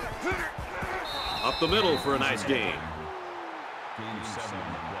 Up the middle for a nice gain. Gain of 7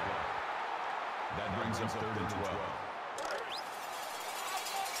 on the play. That brings up 3rd and 12.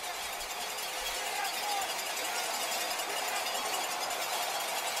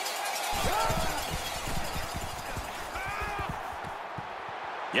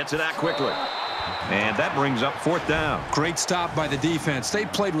 Gets it out quickly. And that brings up 4th down. Great stop by the defense. They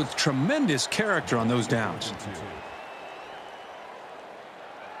played with tremendous character on those downs.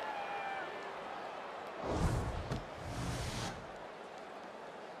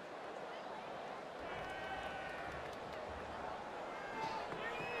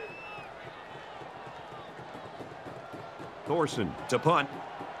 Thorson to punt.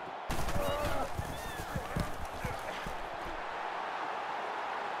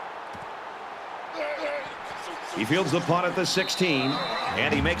 He fields the punt at the 16,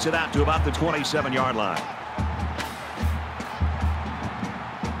 and he makes it out to about the 27-yard line.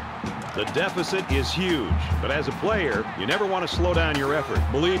 The deficit is huge, but as a player, you never want to slow down your effort.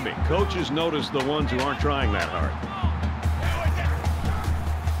 Believe me, coaches notice the ones who aren't trying that hard.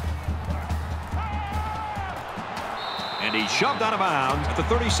 And he's shoved out of bounds at the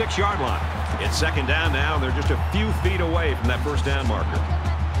 36-yard line. It's 2nd down now, and they're just a few feet away from that 1st down marker.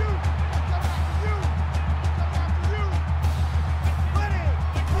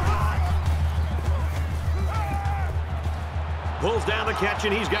 Pulls down the catch,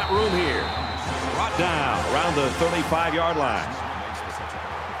 and he's got room here. Brought down around the 35-yard line.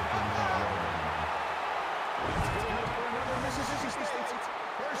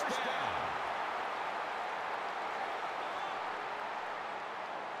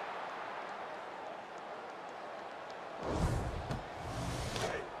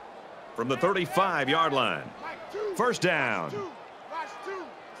 From the 35-yard line. 1st down. Here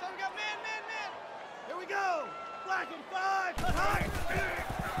we go. Black and 5.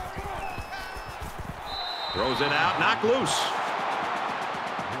 Throws it out, knocked loose.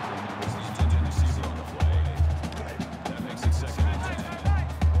 That makes it 2nd and 10.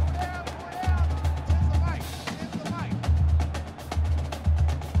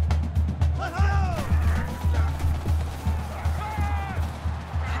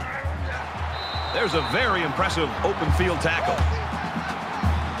 There's a very impressive open field tackle.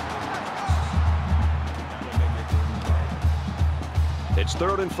 It's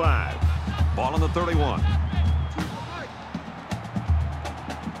 3rd and 5. Ball on the 31.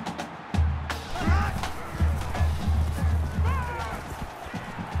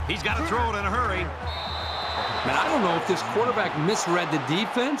 He's got to throw it in a hurry. Man, I don't know if this quarterback misread the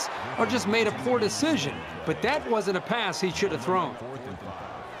defense or just made a poor decision, but that wasn't a pass he should have thrown.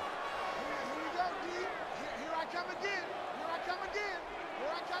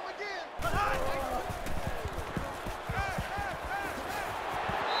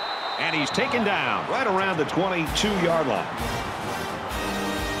 And he's taken down right around the 22-yard line.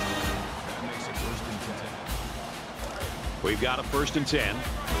 We've got a 1st and 10.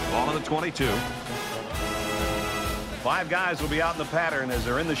 Ball on the 22. 5 guys will be out in the pattern as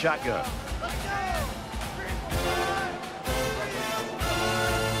they're in the shotgun.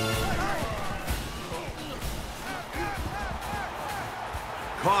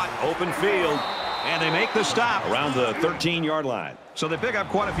 Caught, open field, and they make the stop around the 13-yard line. So they pick up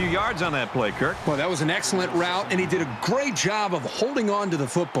quite a few yards on that play, Kirk. Well, that was an excellent route, and he did a great job of holding on to the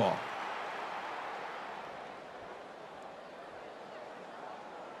football.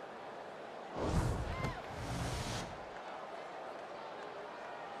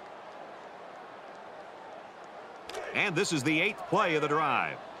 And this is the 8th play of the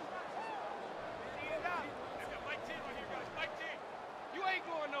drive. You ain't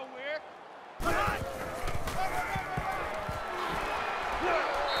going nowhere.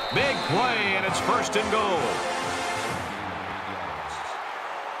 Big play, and it's 1st and goal.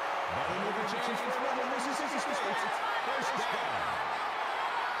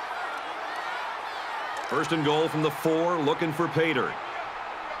 First and goal from the 4, looking for Pater.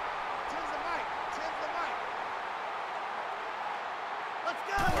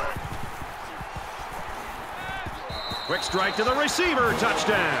 Quick strike to the receiver.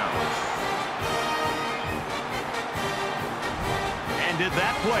 Touchdown. And did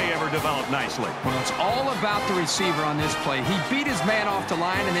that play ever develop nicely? Well, it's all about the receiver on this play. He beat his man off the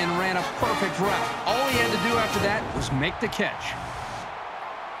line and then ran a perfect route. All he had to do after that was make the catch.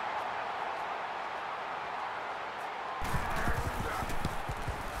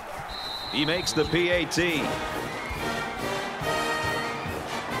 He makes the PAT.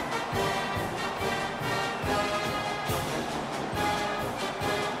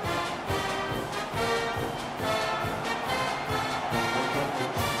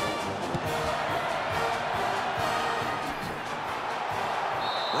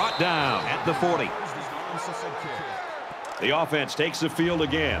 Brought down at the 40. The offense takes the field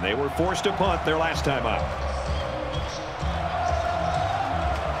again. They were forced to punt their last time out.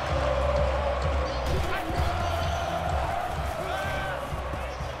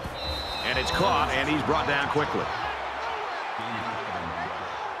 And it's caught, and he's brought down quickly.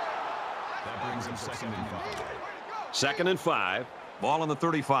 That brings him 2nd and 5. 2nd and 5. Ball on the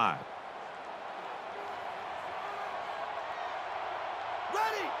 35.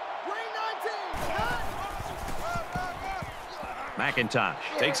 McIntosh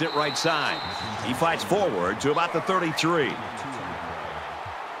takes it right side. He fights forward to about the 33. That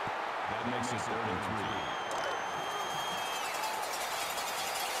makes it 3rd and 3.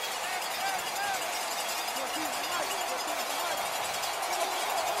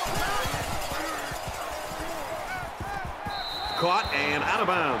 Caught and out of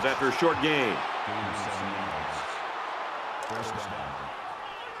bounds after a short gain.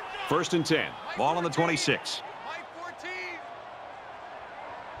 1st and 10. Ball on the 26.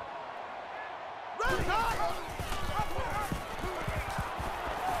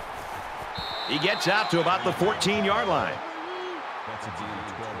 He gets out to about the 14-yard line. That's a deal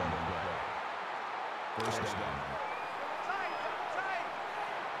of 12 on the play. 1st down.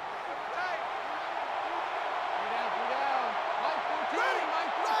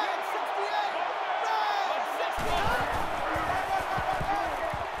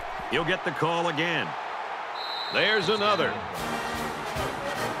 He'll get the call again. There's another.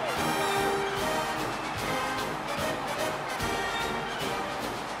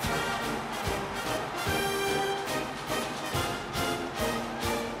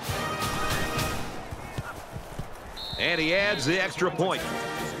 And he adds the extra point.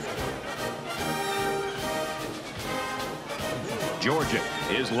 Georgia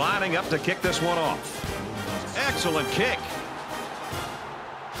is lining up to kick this one off. Excellent kick.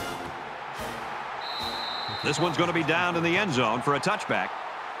 This one's going to be down in the end zone for a touchback.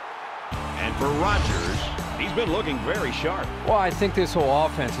 And for Rodgers, he's been looking very sharp. Well, I think this whole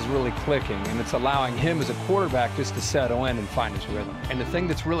offense is really clicking, and it's allowing him as a quarterback just to settle in and find his rhythm. And the thing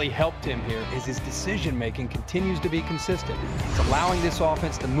that's really helped him here is his decision-making continues to be consistent. It's allowing this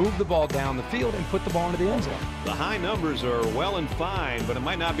offense to move the ball down the field and put the ball into the end zone. The high numbers are well and fine, but it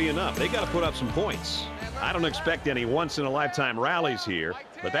might not be enough. They got to put up some points. I don't expect any once-in-a-lifetime rallies here,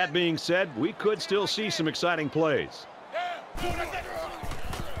 but that being said, we could still see some exciting plays.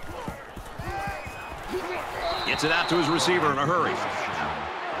 Gets it out to his receiver in a hurry.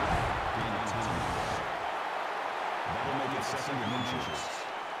 That'll make it 2nd and inches.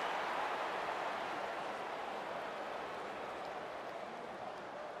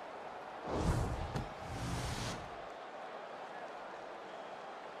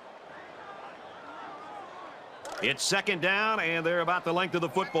 It's 2nd down, and they're about the length of the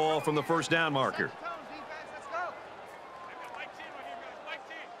football from the 1st down marker.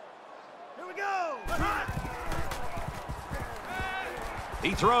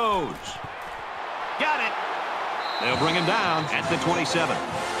 He throws. Got it. They'll bring him down at the 27.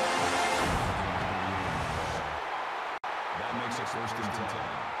 That makes it 1st and 10.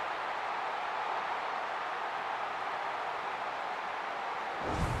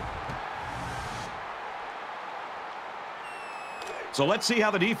 So let's see how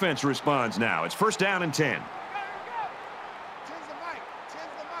the defense responds now. It's 1st down and 10.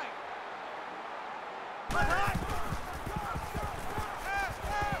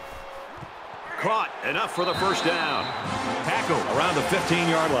 Caught. Enough for the 1st down. Tackle around the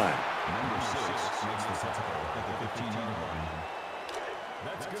 15-yard line. Number 6 makes the tackle at the 15-yard line.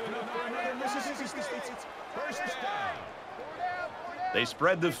 That's good enough for another Mississippi State 1st down. They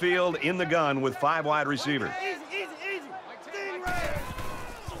spread the field in the gun with 5 wide receivers.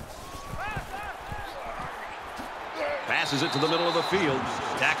 Pass Passes it to the middle of the field.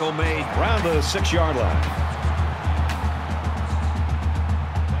 Tackle made around the 6-yard line.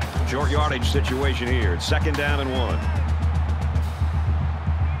 Short yardage situation here. 2nd down and 1.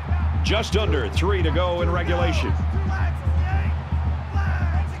 Just under 3 to go in regulation.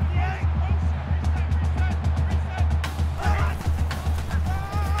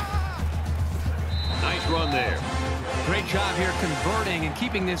 Nice run there. Great job here converting and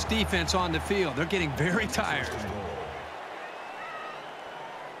keeping this defense on the field. They're getting very tired.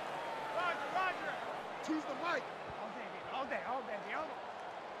 Choose the mic. All day.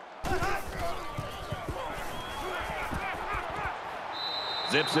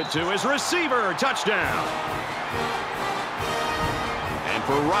 Zips it to his receiver. Touchdown. And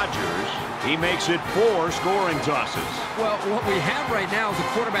for Rodgers, he makes it 4 scoring tosses. Well, what we have right now is a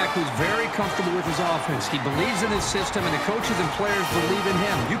quarterback who's very comfortable with his offense. He believes in his system, and the coaches and players believe in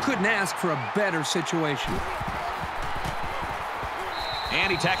him. You couldn't ask for a better situation.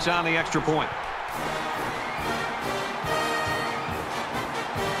 And he tacks on the extra point.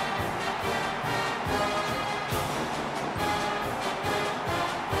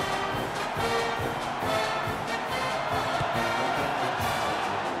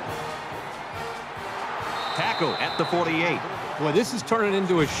 Tackle at the 48. Boy, this is turning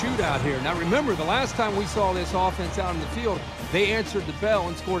into a shootout here. Now, remember, the last time we saw this offense out in the field, they answered the bell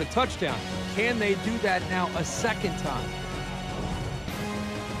and scored a touchdown. Can they do that now a second time?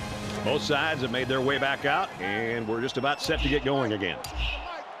 Both sides have made their way back out, and we're just about set to get going again.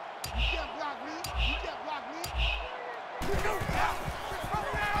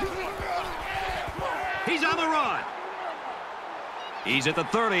 He's on the run. He's at the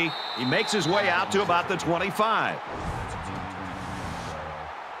 30. He makes his way out to about the 25.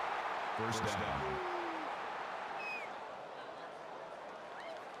 First down.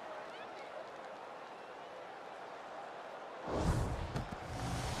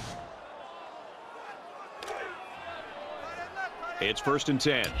 It's 1st and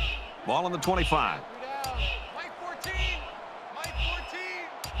 10. Ball on the 25. Mike 14. Mike 14.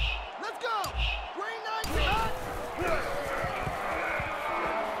 Let's go. Green 9.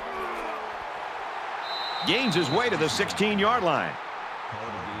 Gains his way to the 16-yard line. Call it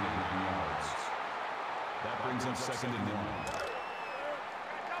a gain of 9 yards. That brings up 2nd and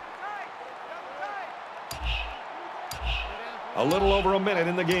 1. A little over a minute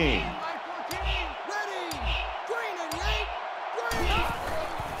in the game.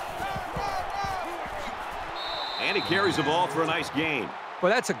 And he carries the ball for a nice gain.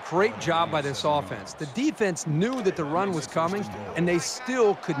 Well, that's a great job by this offense. The defense knew that the run was coming, and they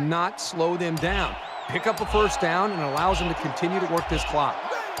still could not slow them down. Pick up a 1st down and allows them to continue to work this clock.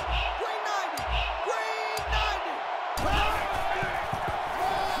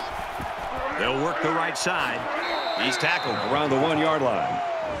 They'll work the right side. He's tackled around the 1-yard line.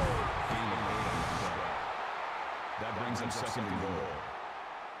 That brings up 2nd and goal.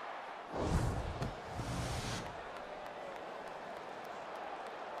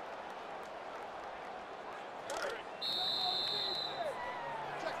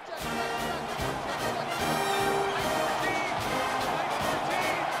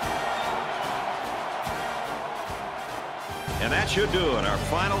 And that should do it. Our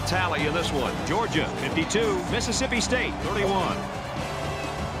final tally in this one. Georgia 52, Mississippi State 31.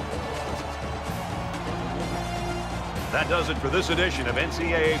 That does it for this edition of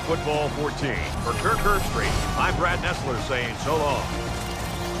NCAA Football 14. For Kirk Herbstreit, I'm Brad Nessler saying so long.